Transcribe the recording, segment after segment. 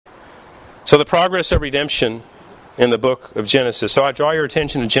So the progress of redemption in the book of Genesis. So I draw your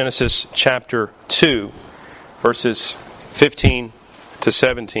attention to Genesis chapter 2, verses 15 to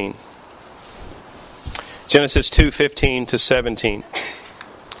 17. Genesis 2:15 to 17.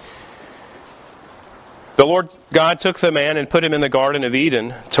 The Lord God took the man and put him in the Garden of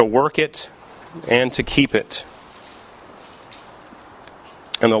Eden to work it and to keep it.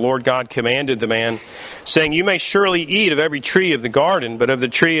 And the Lord God commanded the man, saying, You may surely eat of every tree of the garden, but of the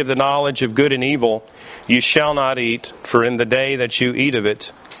tree of the knowledge of good and evil you shall not eat, for in the day that you eat of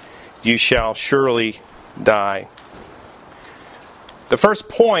it, you shall surely die. The first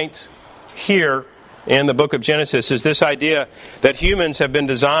point here in the book of Genesis is this idea that humans have been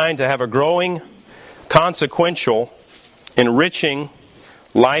designed to have a growing, consequential, enriching,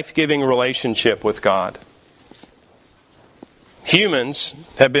 life-giving relationship with God. Humans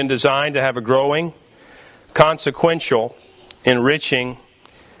have been designed to have a growing, consequential, enriching,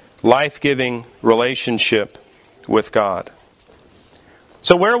 life-giving relationship with God.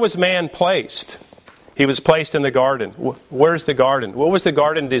 So where was man placed? He was placed in the garden. Where's the garden? What was the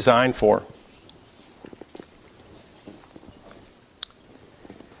garden designed for?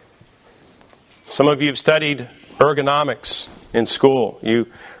 Some of you have studied ergonomics in school. You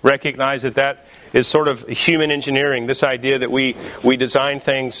recognize that is sort of human engineering, this idea that we design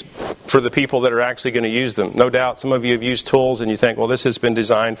things for the people that are actually going to use them. No doubt some of you have used tools and you think, well, this has been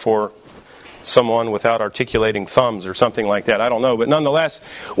designed for someone without articulating thumbs or something like that. I don't know. But nonetheless,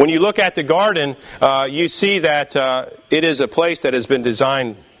 when you look at the garden, you see that it is a place that has been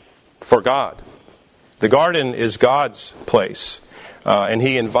designed for God. The garden is God's place. And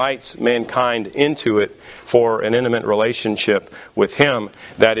He invites mankind into it for an intimate relationship with Him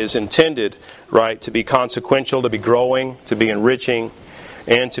that is intended, right, to be consequential, to be growing, to be enriching,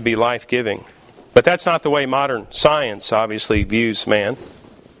 and to be life-giving. But that's not the way modern science obviously views man.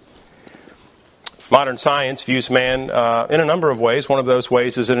 Modern science views man in a number of ways. One of those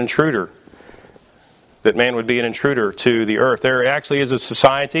ways is an intruder. That man would be an intruder to the earth. There actually is a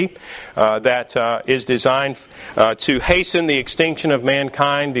society that is designed to hasten the extinction of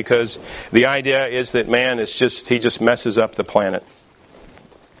mankind because the idea is that man is he just messes up the planet.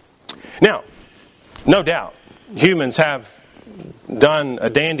 Now, no doubt, humans have done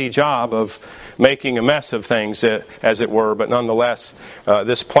a dandy job of making a mess of things, as it were, but nonetheless,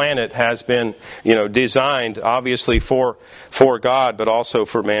 this planet has been, designed obviously for God, but also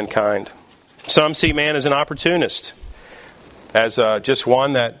for mankind. Some see man as an opportunist, as just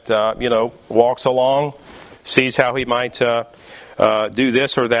one that, walks along, sees how he might do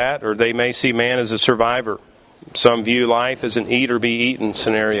this or that, or they may see man as a survivor. Some view life as an eat or be eaten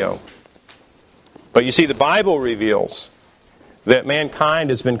scenario. But you see, the Bible reveals that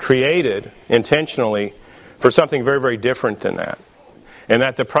mankind has been created intentionally for something very, very different than that. And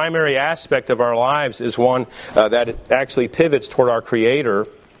that the primary aspect of our lives is one that actually pivots toward our Creator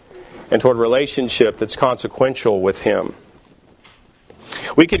and toward a relationship that's consequential with Him.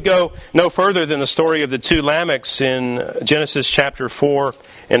 We could go no further than the story of the two Lamechs in Genesis chapter 4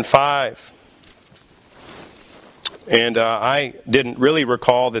 and 5. And I didn't really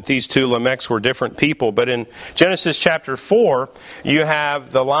recall that these two Lamechs were different people. But in Genesis chapter 4, you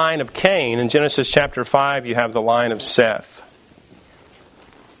have the line of Cain. In Genesis chapter 5, you have the line of Seth.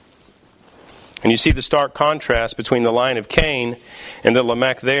 And you see the stark contrast between the line of Cain and the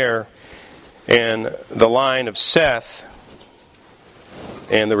Lamech there, and the line of Seth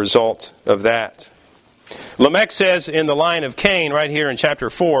and the result of that. Lamech says in the line of Cain, right here in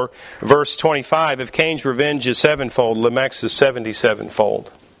chapter 4, verse 25, if Cain's revenge is sevenfold, Lamech's is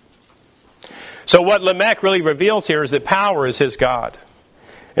 77-fold. So what Lamech really reveals here is that power is his God.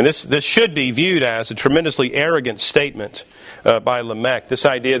 And this should be viewed as a tremendously arrogant statement by Lamech. This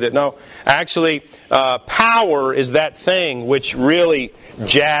idea that, no, actually, power is that thing which really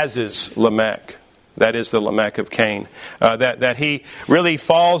jazzes Lamech. That is the Lamech of Cain. That he really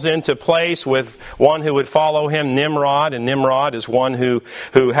falls into place with one who would follow him, Nimrod. And Nimrod is one who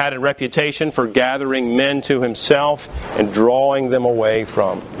had a reputation for gathering men to himself and drawing them away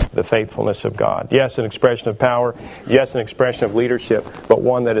from the faithfulness of God. Yes, an expression of power. Yes, an expression of leadership. But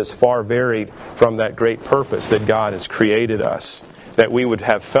one that is far varied from that great purpose that God has created us. That we would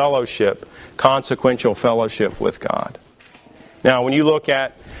have fellowship, consequential fellowship with God. Now, when you look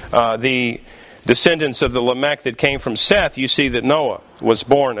at the descendants of the Lamech that came from Seth, you see that Noah was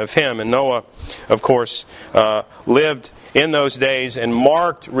born of him. And Noah, of course, lived in those days and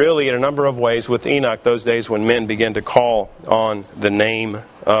marked really in a number of ways with Enoch those days when men began to call on the name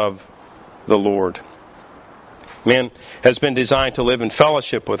of the Lord. Man has been designed to live in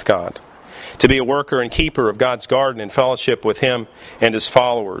fellowship with God, to be a worker and keeper of God's garden in fellowship with Him and His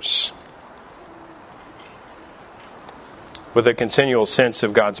followers. with a continual sense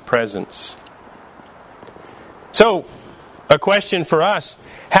of God's presence. So, a question for us,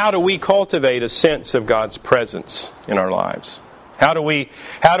 how do we cultivate a sense of God's presence in our lives? How do we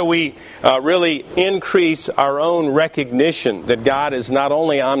really increase our own recognition that God is not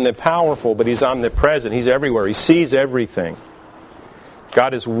only omnipowerful, but He's omnipresent. He's everywhere. He sees everything.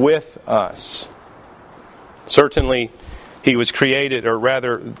 God is with us. Certainly, He was created, or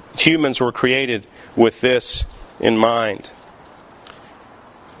rather, humans were created with this in mind.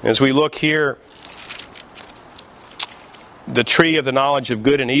 As we look here, the tree of the knowledge of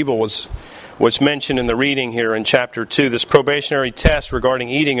good and evil was mentioned in the reading here in chapter 2. This probationary test regarding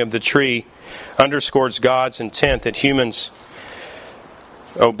eating of the tree underscores God's intent that humans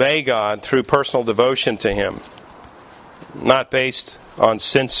obey God through personal devotion to Him, not based on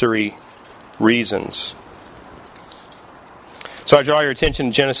sensory reasons. So I draw your attention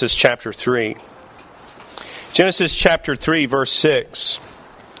to Genesis chapter 3. Genesis chapter 3, verse 6.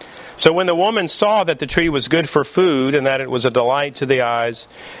 So when the woman saw that the tree was good for food, and that it was a delight to the eyes,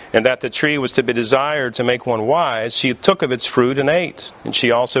 and that the tree was to be desired to make one wise, she took of its fruit and ate. And she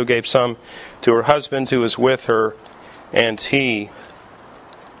also gave some to her husband who was with her, and he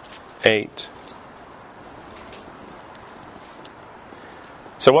ate.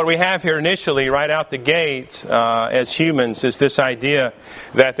 So what we have here initially, right out the gate, as humans, is this idea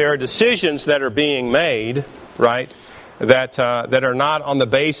that there are decisions that are being made, right, that are not on the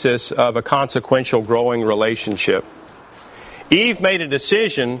basis of a consequential growing relationship. Eve made a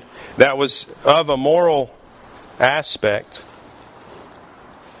decision that was of a moral aspect.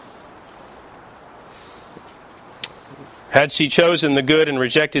 Had she chosen the good and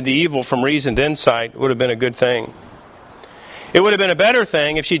rejected the evil from reasoned insight, it would have been a good thing. It would have been a better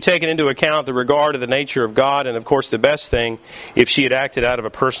thing if she'd taken into account the regard of the nature of God, and of course the best thing if she had acted out of a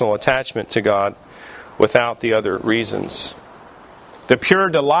personal attachment to God without the other reasons. The pure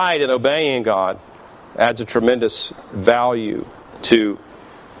delight in obeying God adds a tremendous value to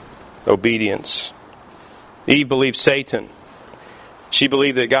obedience. Eve believed Satan. She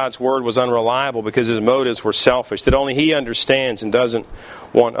believed that God's word was unreliable because his motives were selfish, that only he understands and doesn't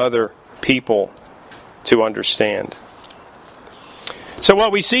want other people to understand. So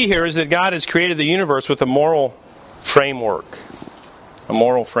what we see here is that God has created the universe with a moral framework. A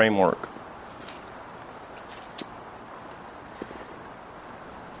moral framework.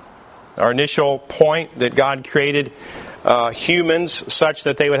 Our initial point that God created humans such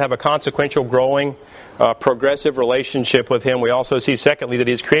that they would have a consequential, growing, progressive relationship with Him. We also see, secondly, that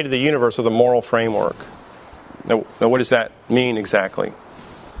He's created the universe with a moral framework. Now what does that mean exactly?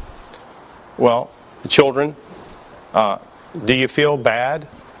 Well, children, do you feel bad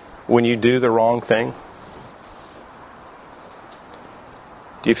when you do the wrong thing?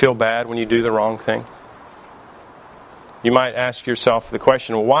 Do you feel bad when you do the wrong thing? You might ask yourself the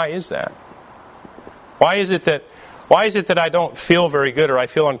question, well, why is that? Why is it that I don't feel very good, or I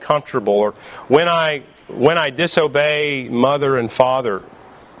feel uncomfortable, or when I disobey mother and father,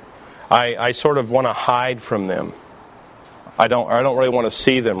 I sort of want to hide from them. I don't really want to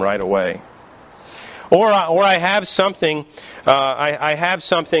see them right away. Or I have something I have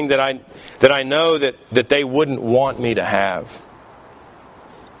something that I know that they wouldn't want me to have.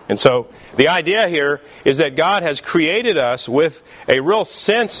 And so the idea here is that God has created us with a real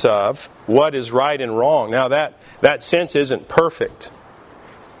sense of what is right and wrong. Now that sense isn't perfect.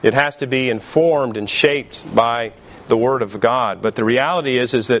 It has to be informed and shaped by the Word of God. But the reality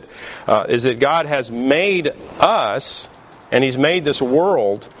is that God has made us, and He's made this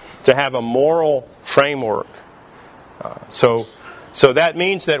world to have a moral framework. So that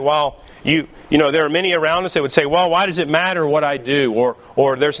means that while there are many around us that would say, well, why does it matter what I do?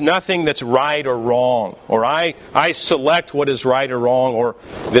 Or there's nothing that's right or wrong. Or I select what is right or wrong. Or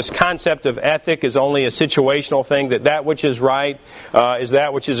this concept of ethic is only a situational thing, that which is right is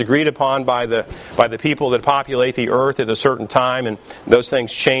that which is agreed upon by the people that populate the earth at a certain time, and those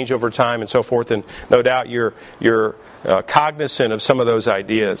things change over time and so forth. And no doubt you're cognizant of some of those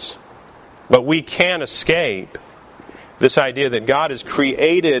ideas. But we can't escape this idea that God has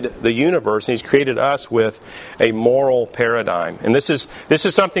created the universe, and He's created us with a moral paradigm. And this is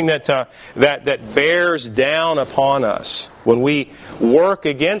something that bears down upon us when we work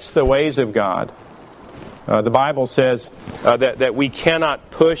against the ways of God. The Bible says that we cannot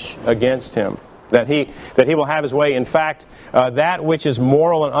push against Him, that He will have His way. In fact, that which is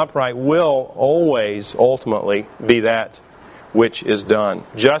moral and upright will always ultimately be that which is done.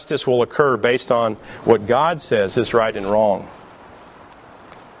 Justice will occur based on what God says is right and wrong.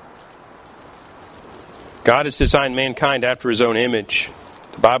 God has designed mankind after His own image.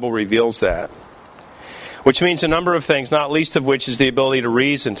 The Bible reveals that. which means a number of things, not least of which is the ability to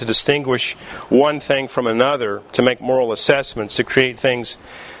reason, to distinguish one thing from another, to make moral assessments, to create things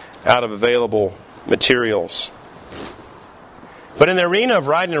out of available materials. But in the arena of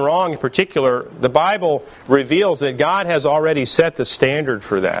right and wrong in particular, the Bible reveals that God has already set the standard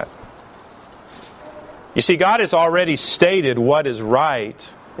for that. You see, God has already stated what is right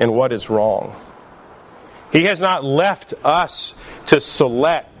and what is wrong. He has not left us to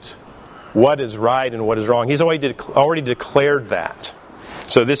select what is right and what is wrong. He's already declared that.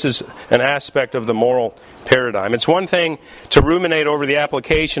 So this is an aspect of the moral paradigm. It's one thing to ruminate over the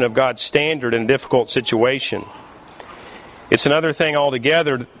application of God's standard in a difficult situation. It's another thing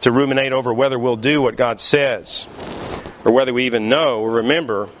altogether to ruminate over whether we'll do what God says, or whether we even know or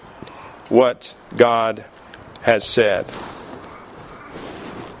remember what God has said.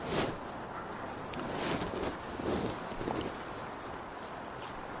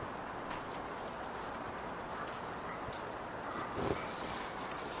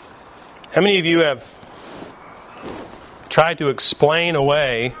 How many of you have tried to explain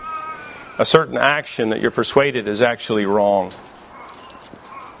away a certain action that you're persuaded is actually wrong?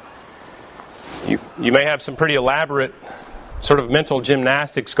 You may have some pretty elaborate sort of mental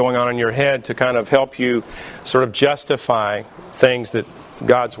gymnastics going on in your head to kind of help you sort of justify things that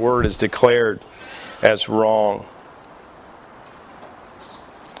God's Word has declared as wrong.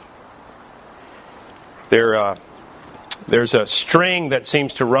 There's a string that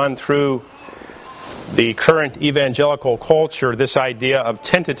seems to run through the current evangelical culture, this idea of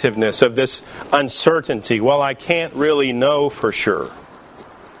tentativeness, of this uncertainty. Well, I can't really know for sure,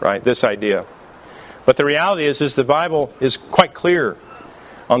 right? This idea. But the reality is the Bible is quite clear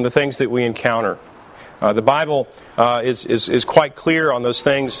on the things that we encounter. The Bible is quite clear on those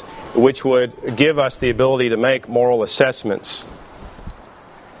things which would give us the ability to make moral assessments.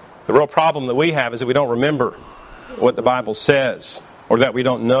 The real problem that we have is that we don't remember what the Bible says, or that we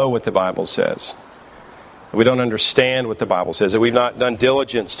don't know what the Bible says. We don't understand what the Bible says, that we've not done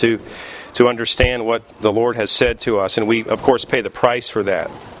diligence to understand what the Lord has said to us, and we, of course, pay the price for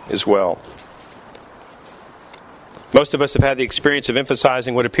that as well. Most of us have had the experience of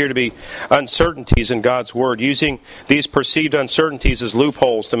emphasizing what appear to be uncertainties in God's Word, using these perceived uncertainties as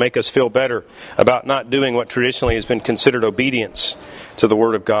loopholes to make us feel better about not doing what traditionally has been considered obedience to the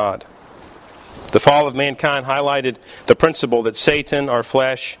Word of God. The fall of mankind highlighted the principle that Satan, our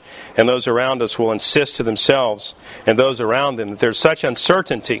flesh, and those around us will insist to themselves and those around them that there's such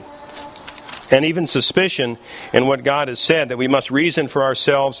uncertainty and even suspicion in what God has said that we must reason for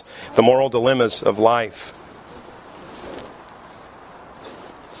ourselves the moral dilemmas of life.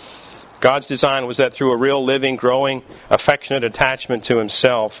 God's design was that through a real, living, growing, affectionate attachment to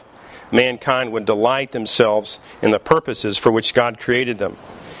Himself, mankind would delight themselves in the purposes for which God created them.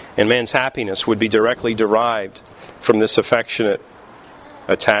 And man's happiness would be directly derived from this affectionate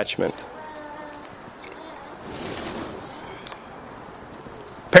attachment.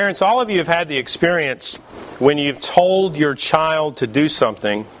 Parents, all of you have had the experience when you've told your child to do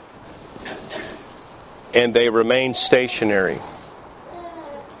something and they remain stationary.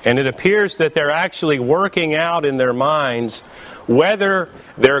 And it appears that they're actually working out in their minds whether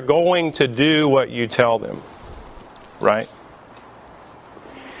they're going to do what you tell them. Right?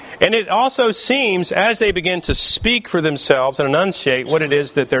 And it also seems, as they begin to speak for themselves and enunciate what it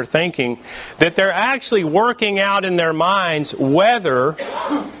is that they're thinking, that they're actually working out in their minds whether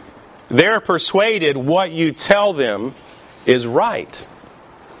they're persuaded what you tell them is right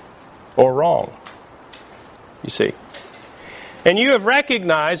or wrong. You see. And you have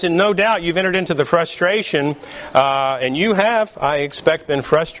recognized, and no doubt you've entered into the frustration, and you have, I expect, been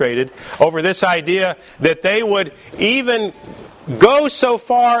frustrated over this idea that they would even go so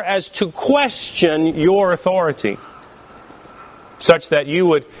far as to question your authority, such that you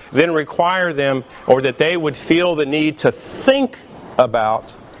would then require them, or that they would feel the need to think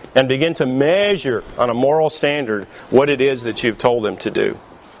about and begin to measure on a moral standard what it is that you've told them to do.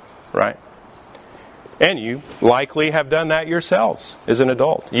 Right? And you likely have done that yourselves as an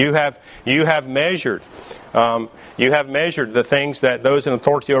adult. You have measured. You have measured the things that those in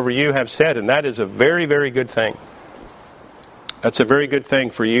authority over you have said, and that is a very, very good thing. That's a very good thing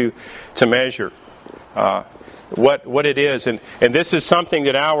for you to measure what it is. And this is something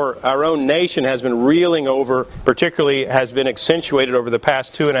that our own nation has been reeling over, particularly has been accentuated over the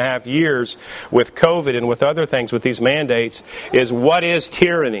past 2.5 years with COVID and with other things, with these mandates, is what is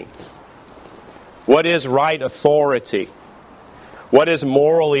tyranny? What is right authority? What is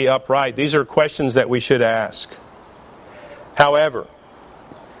morally upright? These are questions that we should ask. However,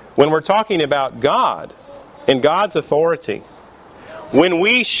 when we're talking about God and God's authority, when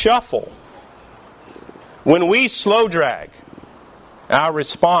we shuffle When we slow drag our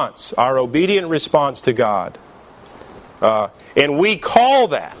response, our obedient response to God, and we call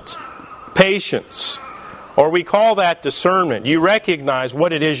that patience, or we call that discernment, you recognize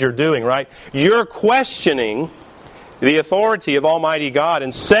what it is you're doing, right? You're questioning the authority of Almighty God,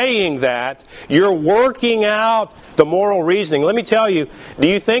 and saying that, you're working out the moral reasoning. Let me tell you, do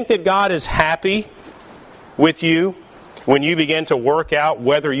you think that God is happy with you when you begin to work out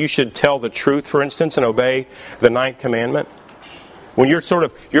whether you should tell the truth, for instance, and obey the 9th commandment? When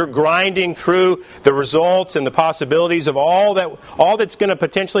you're grinding through the results and the possibilities of all that's going to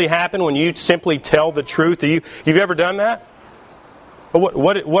potentially happen when you simply tell the truth. You've ever done that?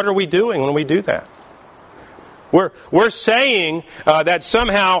 What are we doing when we do that? We're saying that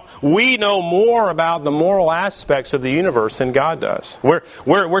somehow we know more about the moral aspects of the universe than God does.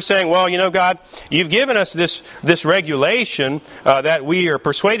 We're saying, well, God, you've given us this regulation that we are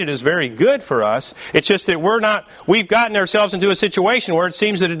persuaded is very good for us. It's just that we've gotten ourselves into a situation where it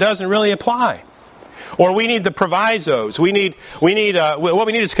seems that it doesn't really apply. Or we need the provisos. What we need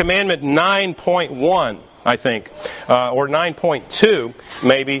is Commandment 9.1, I think, or 9.2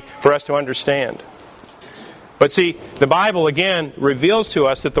 maybe, for us to understand. But see, the Bible, again, reveals to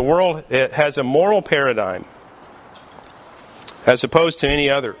us that the world has a moral paradigm as opposed to any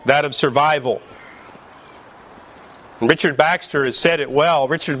other, that of survival. And Richard Baxter has said it well.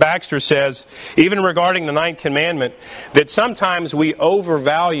 Richard Baxter says, even regarding the 9th commandment, that sometimes we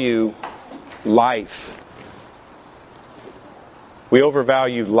overvalue life. We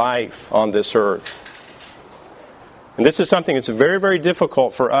overvalue life on this earth. And this is something that's very, very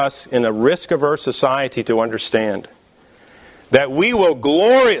difficult for us in a risk-averse society to understand. That we will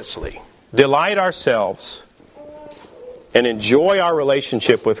gloriously delight ourselves and enjoy our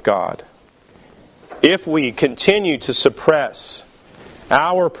relationship with God if we continue to suppress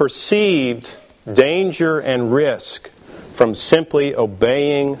our perceived danger and risk from simply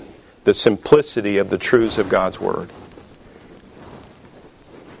obeying the simplicity of the truths of God's Word.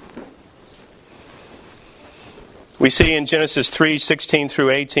 We see in Genesis 3:16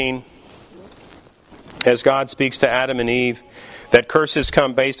 through 18, as God speaks to Adam and Eve, that curses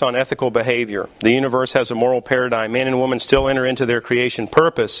come based on ethical behavior. The universe has a moral paradigm. Man and woman still enter into their creation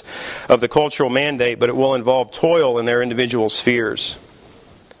purpose of the cultural mandate, but it will involve toil in their individual spheres.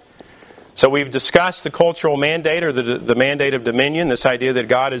 So we've discussed the cultural mandate, or the mandate of dominion, this idea that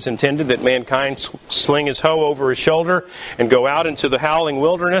God has intended that mankind sling his hoe over his shoulder and go out into the howling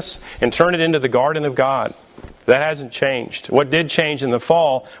wilderness and turn it into the garden of God. That hasn't changed. What did change in the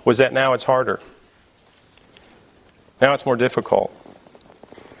fall was that now it's harder. Now it's more difficult.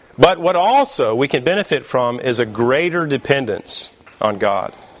 But what also we can benefit from is a greater dependence on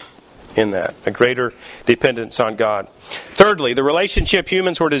God in that. A greater dependence on God. Thirdly, the relationship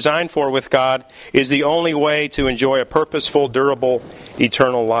humans were designed for with God is the only way to enjoy a purposeful, durable,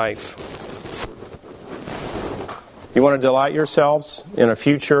 eternal life. You want to delight yourselves in a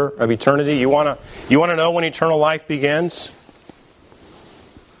future of eternity? You want to know when eternal life begins?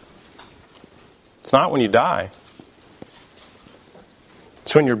 It's not when you die.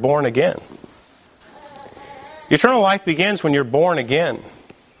 It's when you're born again. Eternal life begins when you're born again.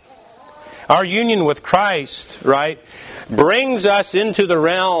 Our union with Christ, right, brings us into the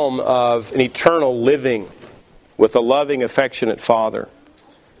realm of an eternal living with a loving, affectionate Father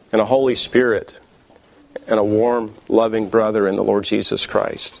and a Holy Spirit and a warm, loving brother in the Lord Jesus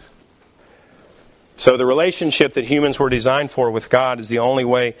Christ. So the relationship that humans were designed for with God is the only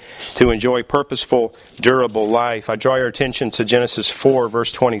way to enjoy purposeful, durable life. I draw your attention to Genesis 4,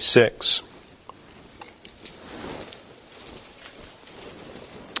 verse 26.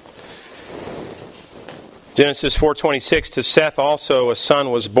 Genesis 4:26, to Seth also a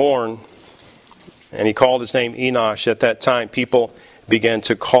son was born, and he called his name Enosh. At that time, people began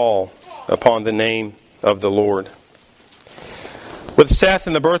to call upon the name of the Lord. With Seth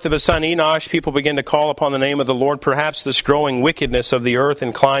and the birth of his son Enosh, people began to call upon the name of the Lord. Perhaps this growing wickedness of the earth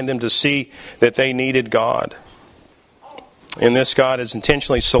inclined them to see that they needed God. In this, God has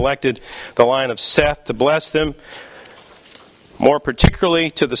intentionally selected the line of Seth to bless them, more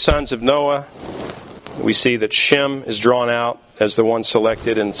particularly to the sons of Noah. We see that Shem is drawn out as the one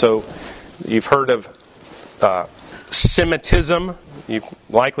selected, and so you've heard of Semitism. You've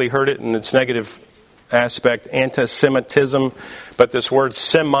likely heard it in its negative aspect, anti-Semitism, but this word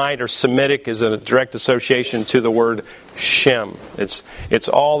Semite or Semitic is a direct association to the word Shem. It's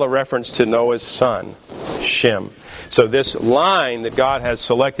all a reference to Noah's son, Shem. So this line that God has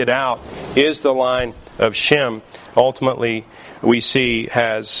selected out is the line of Shem. Ultimately, we see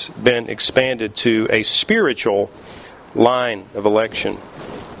has been expanded to a spiritual line of election.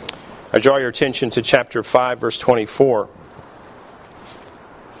 I draw your attention to chapter 5, verse 24.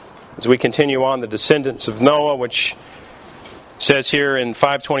 As we continue on, the descendants of Noah, which says here in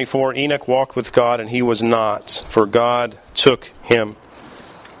 5:24, Enoch walked with God, and he was not, for God took him.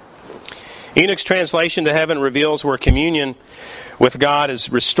 Enoch's translation to heaven reveals where communion with God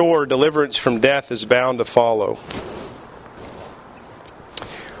is restored, deliverance from death is bound to follow.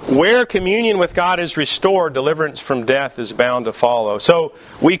 Where communion with God is restored, deliverance from death is bound to follow. So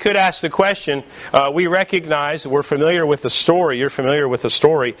we could ask the question, we recognize, we're familiar with the story, you're familiar with the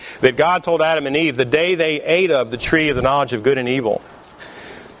story, that God told Adam and Eve the day they ate of the tree of the knowledge of good and evil,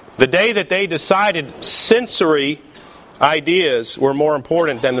 the day that they decided sensory ideas were more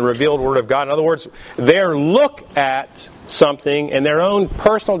important than the revealed Word of God. In other words, their look at something and their own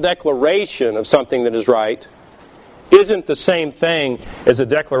personal declaration of something that is right isn't the same thing as a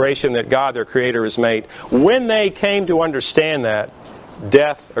declaration that God, their Creator, has made. When they came to understand that,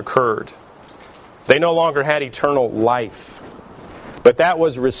 death occurred. They no longer had eternal life. But that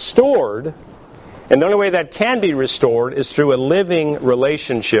was restored, and the only way that can be restored is through a living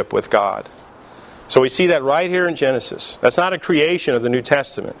relationship with God. So we see that right here in Genesis. That's not a creation of the New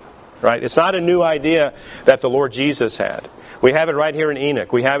Testament, right? It's not a new idea that the Lord Jesus had. We have it right here in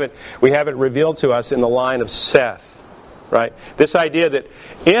Enoch. We have it revealed to us in the line of Seth. Right? This idea that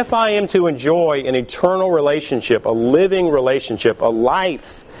if I am to enjoy an eternal relationship, a living relationship, a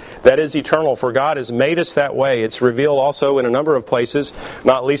life that is eternal, for God has made us that way. It's revealed also in a number of places,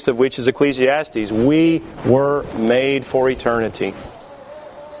 not least of which is Ecclesiastes. We were made for eternity.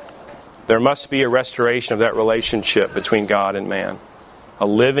 There must be a restoration of that relationship between God and man. A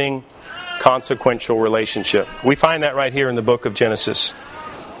living, consequential relationship. We find that right here in the book of Genesis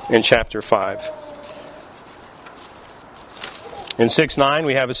in chapter 5. In 6:9,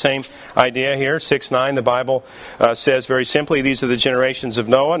 we have the same idea here. 6:9, the Bible says very simply, these are the generations of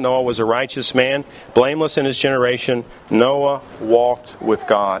Noah. Noah was a righteous man, blameless in his generation. Noah walked with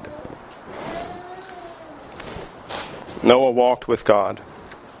God. Noah walked with God.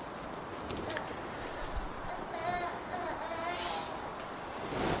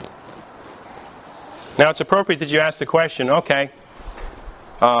 Now, it's appropriate that you ask the question, okay,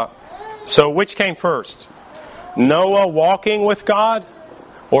 so which came first? Noah walking with God,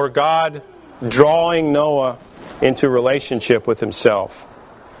 or God drawing Noah into relationship with himself?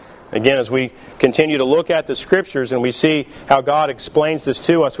 Again, as we continue to look at the Scriptures and we see how God explains this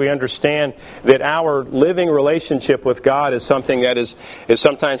to us, we understand that our living relationship with God is something that is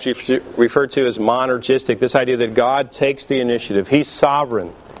sometimes referred to as monergistic. This idea that God takes the initiative. He's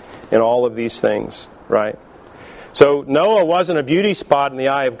sovereign in all of these things, right? So Noah wasn't a beauty spot in the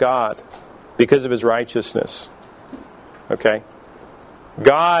eye of God because of his righteousness. Okay?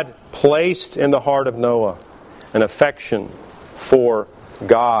 God placed in the heart of Noah an affection for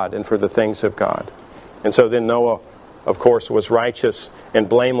God and for the things of God. And so then Noah, of course, was righteous and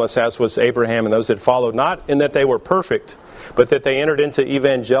blameless, as was Abraham and those that followed, not in that they were perfect, but that they entered into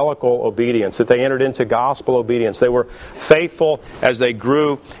evangelical obedience, that they entered into gospel obedience. They were faithful as they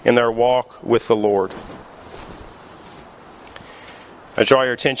grew in their walk with the Lord. I draw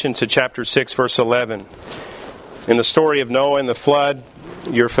your attention to chapter 6, verse 11. In the story of Noah and the flood,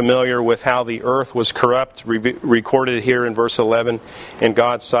 you're familiar with how the earth was corrupt, recorded here in verse 11. In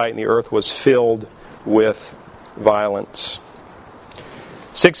God's sight, and the earth was filled with violence.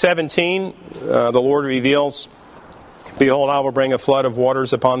 6:17, the Lord reveals, behold, I will bring a flood of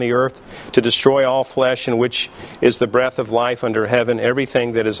waters upon the earth to destroy all flesh, in which is the breath of life under heaven.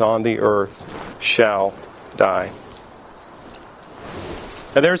 Everything that is on the earth shall die.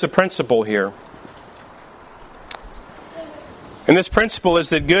 Now there's a principle here. And this principle is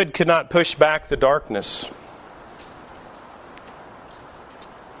that good could not push back the darkness.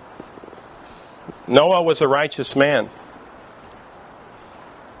 Noah was a righteous man.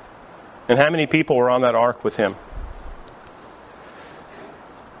 And how many people were on that ark with him?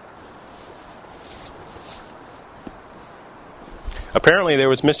 Apparently there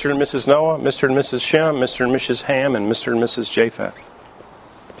was Mr. and Mrs. Noah, Mr. and Mrs. Shem, Mr. and Mrs. Ham, and Mr. and Mrs. Japheth.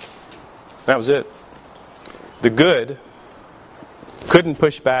 That was it. The good couldn't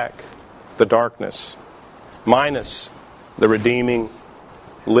push back the darkness, minus the redeeming,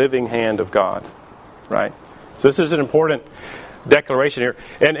 living hand of God. Right? So this is an important declaration here.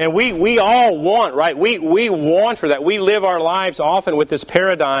 And we all want, right? We want for that. We live our lives often with this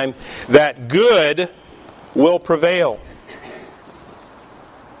paradigm that good will prevail.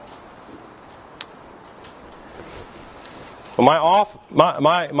 Well,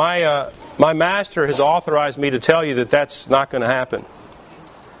 my master has authorized me to tell you that that's not going to happen.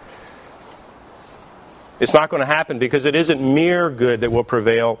 It's not going to happen because it isn't mere good that will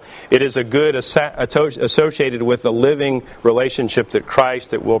prevail. It is a good associated with the living relationship that Christ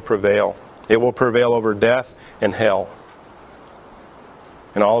that will prevail. It will prevail over death and hell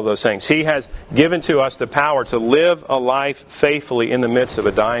and all of those things. He has given to us the power to live a life faithfully in the midst of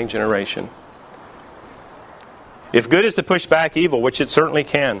a dying generation. If good is to push back evil, which it certainly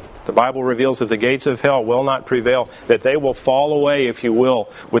can, the Bible reveals that the gates of hell will not prevail, that they will fall away, if you will,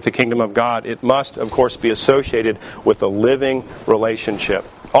 with the kingdom of God. It must, of course, be associated with a living relationship.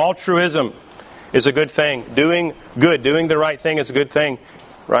 Altruism is a good thing. Doing good, doing the right thing is a good thing,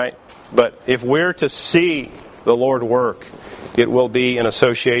 right? But if we're to see the Lord work, it will be in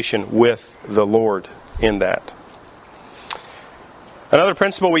association with the Lord in that. Another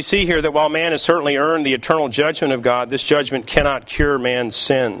principle we see here, that while man has certainly earned the eternal judgment of God, this judgment cannot cure man's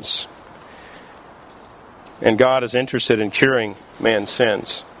sins. And God is interested in curing man's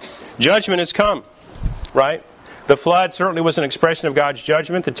sins. Judgment has come, right? The flood certainly was an expression of God's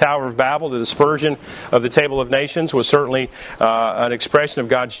judgment. The Tower of Babel, the dispersion of the Table of Nations, was certainly an expression of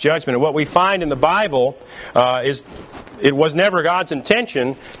God's judgment. And what we find in the Bible is it was never God's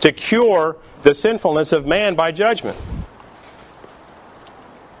intention to cure the sinfulness of man by judgment.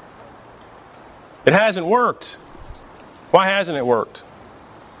 It hasn't worked. Why hasn't it worked?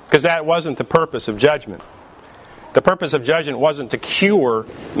 Because that wasn't the purpose of judgment. The purpose of judgment wasn't to cure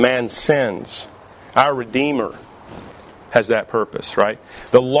man's sins. Our Redeemer has that purpose, right?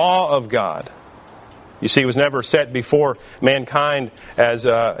 The law of God, you see, was never set before mankind as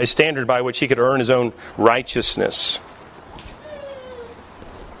a standard by which he could earn his own righteousness.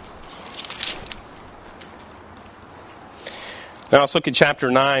 Now let's look at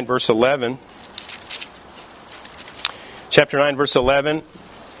chapter 9, verse 11. Chapter 9, verse 11,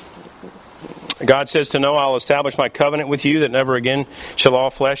 God says to Noah, I'll establish my covenant with you, that never again shall all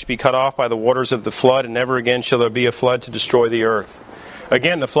flesh be cut off by the waters of the flood, and never again shall there be a flood to destroy the earth.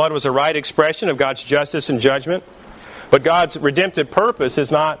 Again, the flood was a right expression of God's justice and judgment, but God's redemptive purpose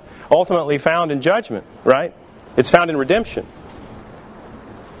is not ultimately found in judgment, right? It's found in redemption.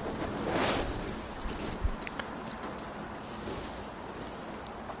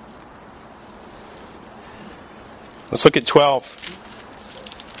 Let's look at 12.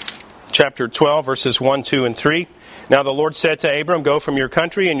 Chapter 12, verses 1, 2, and 3. Now the Lord said to Abram, go from your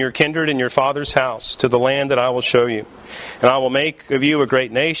country and your kindred and your father's house to the land that I will show you. And I will make of you a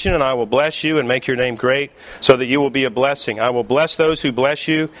great nation, and I will bless you and make your name great, so that you will be a blessing. I will bless those who bless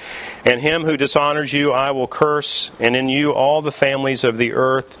you, and him who dishonors you I will curse, and in you all the families of the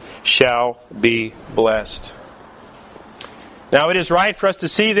earth shall be blessed. Now, it is right for us to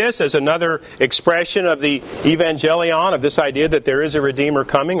see this as another expression of the evangelion, of this idea that there is a Redeemer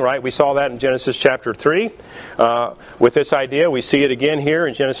coming, right? We saw that in Genesis chapter 3. With this idea, we see it again here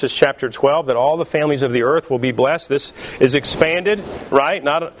in Genesis chapter 12, that all the families of the earth will be blessed. This is expanded, right?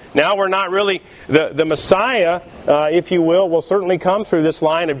 Now we're not really... The Messiah, if you will certainly come through this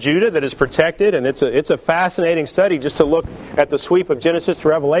line of Judah that is protected, and it's a fascinating study just to look at the sweep of Genesis to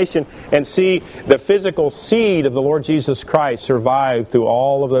Revelation and see the physical seed of the Lord Jesus Christ survive through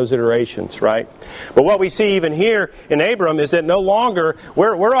all of those iterations, right? But what we see even here in Abram is that no longer,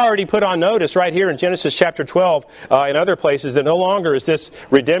 we're already put on notice right here in Genesis chapter 12, in other places, that no longer is this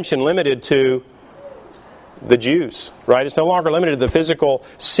redemption limited to the Jews, right? It's no longer limited to the physical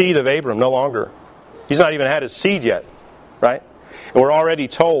seed of Abram, no longer. He's not even had his seed yet, right? And we're already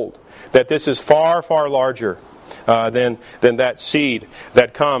told that this is far, far larger than that seed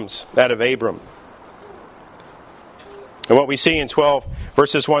that comes out of Abram. And what we see in 12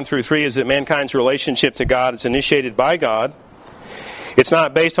 verses 1 through 3 is that mankind's relationship to God is initiated by God. It's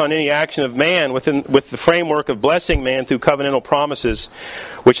not based on any action of man with the framework of blessing man through covenantal promises,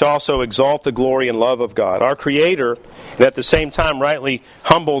 which also exalt the glory and love of God. Our Creator, and at the same time rightly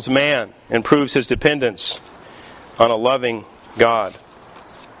humbles man and proves his dependence on a loving God.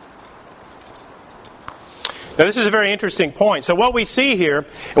 Now, this is a very interesting point. So what we see here,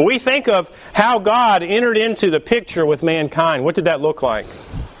 and we think of how God entered into the picture with mankind. What did that look like?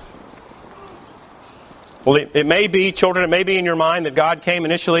 Well, it may be, children, it may be in your mind that God came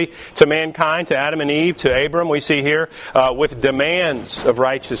initially to mankind, to Adam and Eve, to Abram, we see here, with demands of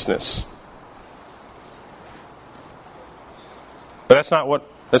righteousness. But that's not what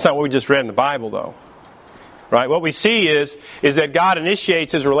we just read in the Bible, though. Right? What we see is that God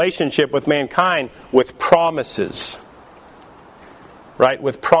initiates His relationship with mankind with promises. Right?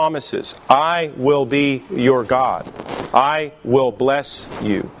 With promises. I will be your God. I will bless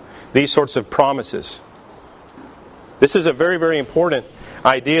you. These sorts of promises. This is a very, very important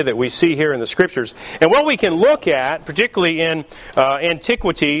idea that we see here in the Scriptures. And what we can look at, particularly in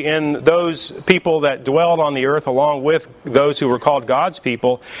antiquity, in those people that dwelled on the earth along with those who were called God's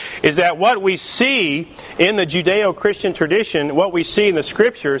people, is that what we see in the Judeo-Christian tradition, what we see in the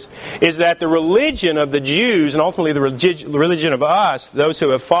Scriptures, is that the religion of the Jews, and ultimately the religion of us, those who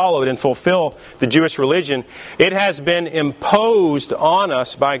have followed and fulfill the Jewish religion, it has been imposed on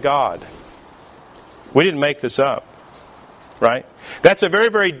us by God. We didn't make this up. Right? That's a very,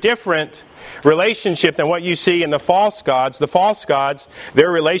 very different relationship than what you see in the false gods. The false gods, their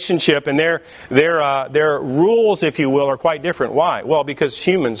relationship and their rules, if you will, are quite different. Why? Well, because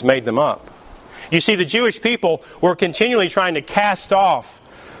humans made them up. You see, the Jewish people were continually trying to cast off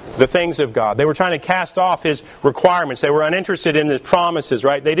the things of God. They were trying to cast off His requirements. They were uninterested in His promises,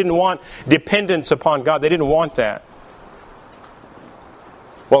 right? They didn't want dependence upon God. They didn't want that.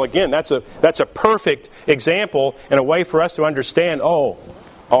 Well, again, that's a perfect example and a way for us to understand,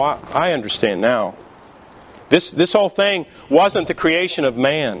 I understand now. This whole thing wasn't the creation of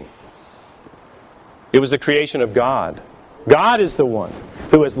man. It was the creation of God. God is the one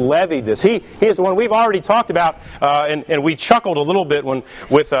who has levied this. He is the one we've already talked about, and we chuckled a little bit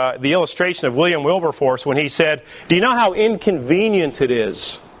with the illustration of William Wilberforce when he said, do you know how inconvenient it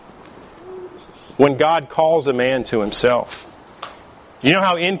is when God calls a man to Himself? You know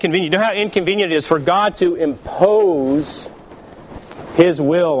how inconvenient it is for God to impose His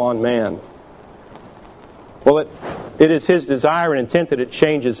will on man. Well, it is His desire and intent that it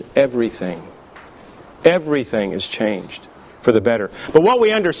changes everything. Everything is changed for the better. But what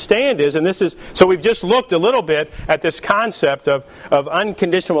we understand is, so we've just looked a little bit at this concept of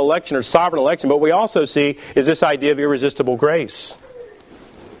unconditional election or sovereign election, but what we also see is this idea of irresistible grace.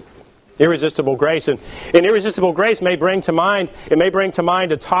 Irresistible grace. And irresistible grace may bring to mind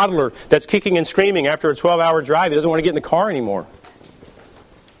a toddler that's kicking and screaming after a 12-hour drive. He doesn't want to get in the car anymore.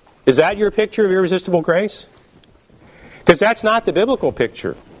 Is that your picture of irresistible grace? Because that's not the biblical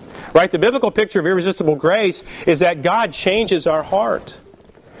picture. Right? The biblical picture of irresistible grace is that God changes our heart.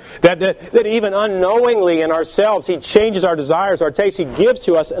 That even unknowingly in ourselves, He changes our desires, our tastes. He gives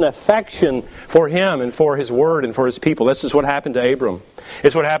to us an affection for Him and for His Word and for His people. This is what happened to Abram.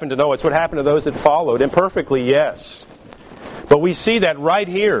 It's what happened to Noah. It's what happened to those that followed. Imperfectly, yes. But we see that right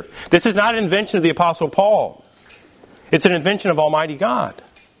here. This is not an invention of the Apostle Paul. It's an invention of Almighty God.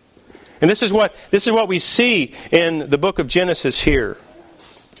 And this is what we see in the book of Genesis here.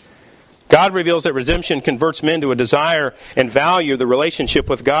 God reveals that redemption converts men to a desire and value the relationship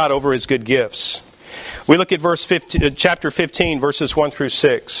with God over His good gifts. We look at chapter 15, verses 1 through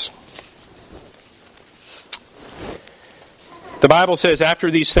 6. The Bible says,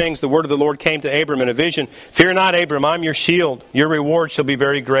 after these things, the word of the Lord came to Abram in a vision. Fear not, Abram, I'm your shield. Your reward shall be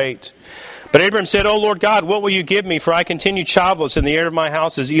very great. But Abram said, O Lord God, what will you give me? For I continue childless, and the heir of my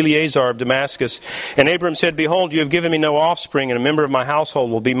house is Eleazar of Damascus. And Abram said, Behold, you have given me no offspring, and a member of my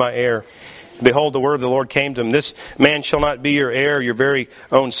household will be my heir. Behold, the word of the Lord came to him. This man shall not be your heir, your very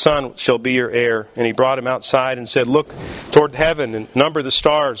own son shall be your heir. And he brought him outside and said, Look toward heaven and number the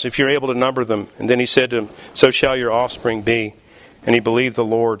stars, if you're able to number them. And then he said to him, So shall your offspring be. And he believed the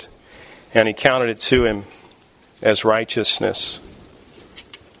Lord, and He counted it to him as righteousness.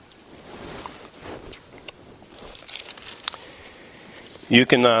 You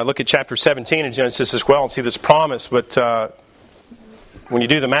can look at chapter 17 in Genesis as well and see this promise, but when you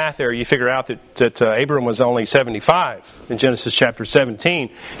do the math there, you figure out that Abram was only 75 in Genesis chapter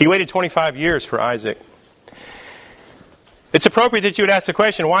 17. He waited 25 years for Isaac. It's appropriate that you would ask the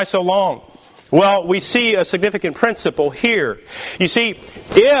question, why so long? Well, we see a significant principle here. You see,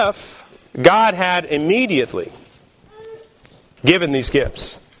 if God had immediately given these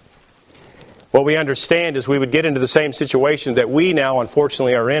gifts, what we understand is we would get into the same situation that we now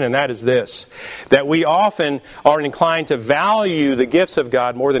unfortunately are in, and that is this. That we often are inclined to value the gifts of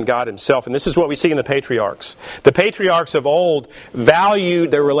God more than God Himself. And this is what we see in the patriarchs. The patriarchs of old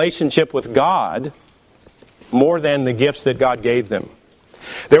valued their relationship with God more than the gifts that God gave them.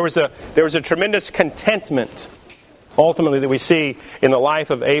 There was a tremendous contentment, ultimately, that we see in the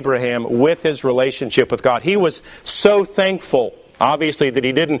life of Abraham with his relationship with God. He was so thankful, obviously, that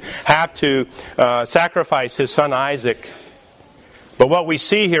he didn't have to sacrifice his son Isaac. But what we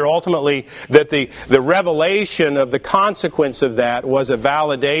see here, ultimately, that the revelation of the consequence of that was a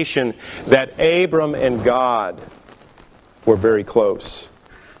validation that Abram and God were very close,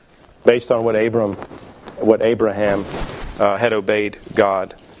 based on what Abraham had obeyed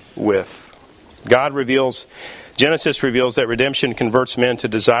God with. Genesis reveals that redemption converts men to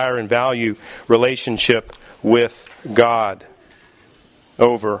desire and value relationship with God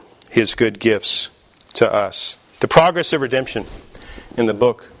over His good gifts to us. The progress of redemption in the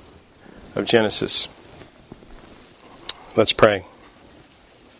book of Genesis. Let's pray.